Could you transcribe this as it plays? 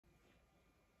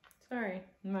Sorry,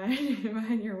 am I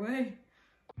in your way?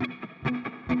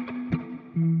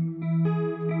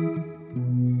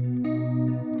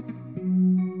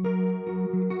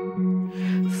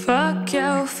 Fuck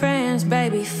your friends,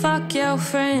 baby, fuck your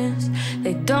friends.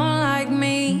 They don't like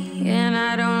me, and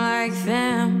I don't like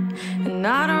them. And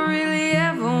I don't really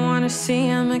ever wanna see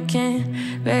them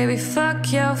again. Baby,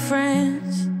 fuck your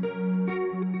friends.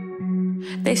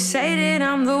 They say that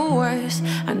I'm the worst.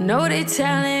 I know they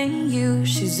telling you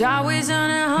she's always on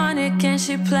 100, can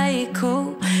she play it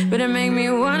cool? But it make me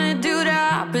wanna do the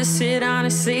opposite.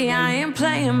 Honestly, I ain't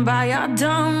playing by your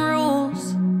dumb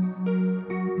rules.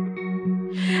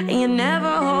 And you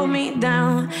never hold me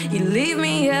down, you leave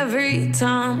me every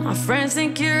time. My friends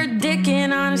think you're a dick,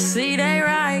 and honestly they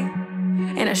right.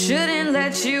 And I shouldn't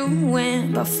let you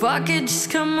win, but fuck it,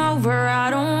 just come over, I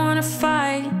don't wanna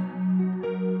fight.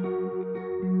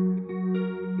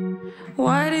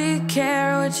 Why do you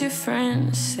care what your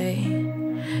friends say?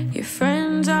 Your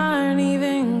friends aren't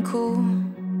even cool.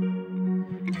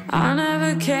 I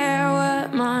never care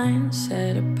what mine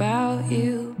said about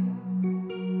you.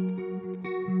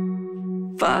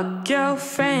 Fuck your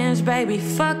friends, baby,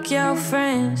 fuck your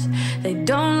friends. They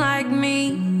don't like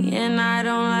me, and I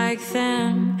don't like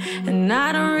them. And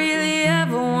I don't really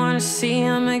ever wanna see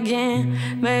them again.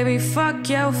 Baby, fuck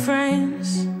your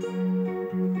friends.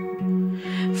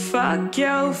 Fuck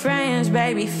your friends,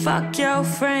 baby, fuck your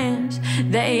friends.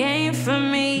 They ain't for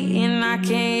me, and I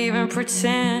can't even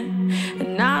pretend.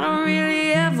 And I don't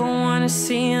really ever wanna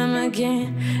see them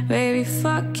again. Baby,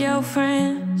 fuck your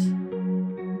friends.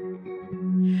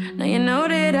 Now you know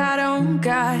that I don't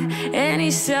got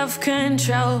any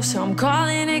self-control, so I'm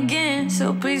calling again,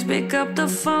 so please pick up the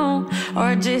phone.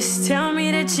 Or just tell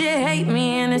me that you hate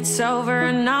me and it's over,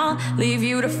 and I'll leave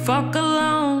you to fuck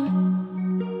alone.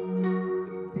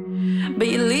 But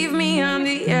you leave me on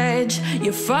the edge,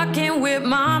 you're fucking with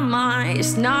my mind.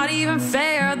 It's not even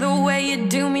fair the way you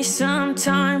do me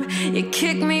sometime. You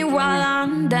kick me while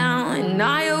I'm down, and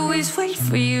I always wait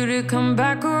for you to come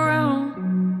back around.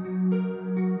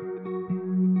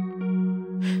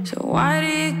 So why do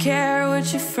you care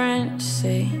what your friends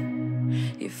say?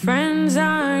 Your friends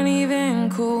aren't even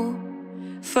cool.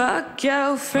 Fuck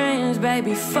your friends,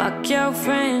 baby, fuck your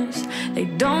friends. They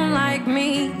don't like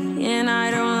me, and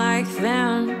I don't like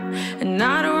them. And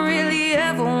I don't really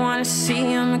ever wanna see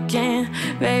them again.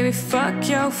 Baby, fuck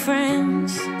your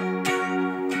friends.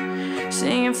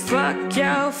 Singing fuck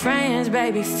your friends,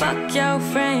 baby, fuck your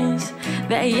friends.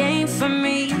 They ain't for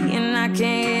me, and I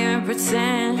can't even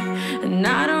pretend. And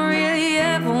I don't really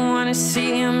ever wanna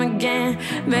see them again.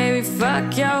 Baby,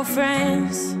 fuck your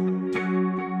friends.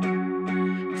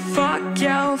 Fuck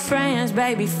your friends,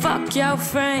 baby, fuck your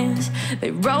friends.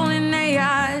 They rollin' their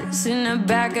eyes in the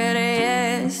back of their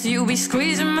heads. You be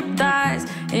squeezing my thighs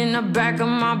in the back of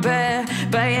my bed,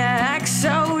 but you act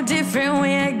so different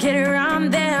when you get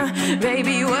around them.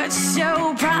 Baby, what's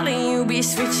your problem? You be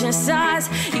switching sides,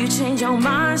 you change your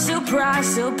mind. Surprise,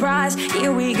 surprise,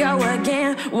 here we go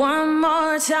again. One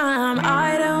more time.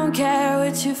 I don't care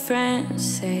what your friends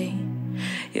say.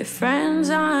 Your friends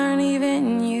aren't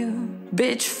even you.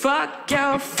 Bitch, fuck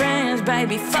your friends,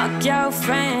 baby, fuck your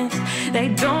friends. They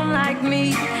don't like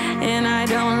me, and I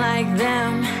don't like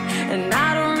them. And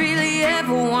I don't really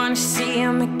ever wanna see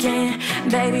them again.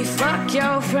 Baby, fuck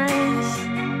your friends.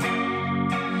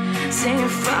 Singing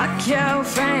fuck your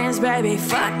friends, baby,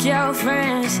 fuck your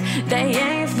friends. They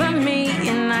ain't for me,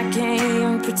 and I can't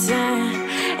even pretend.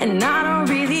 And I don't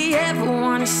really ever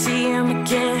wanna see them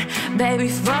again. Baby,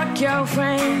 fuck your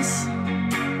friends.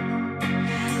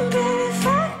 Baby,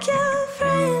 fuck your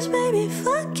friends, baby,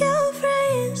 fuck your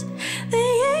friends.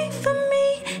 They ain't for me,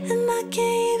 and I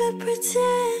can't even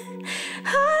pretend. I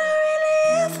don't really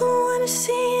ever wanna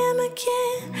see him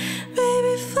again.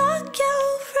 Baby, fuck your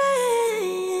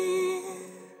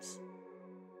friends.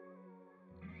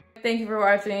 Thank you for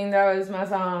watching. That was my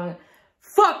song,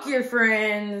 Fuck Your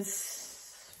Friends.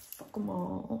 Fuck them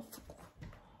all.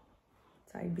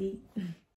 Side beat.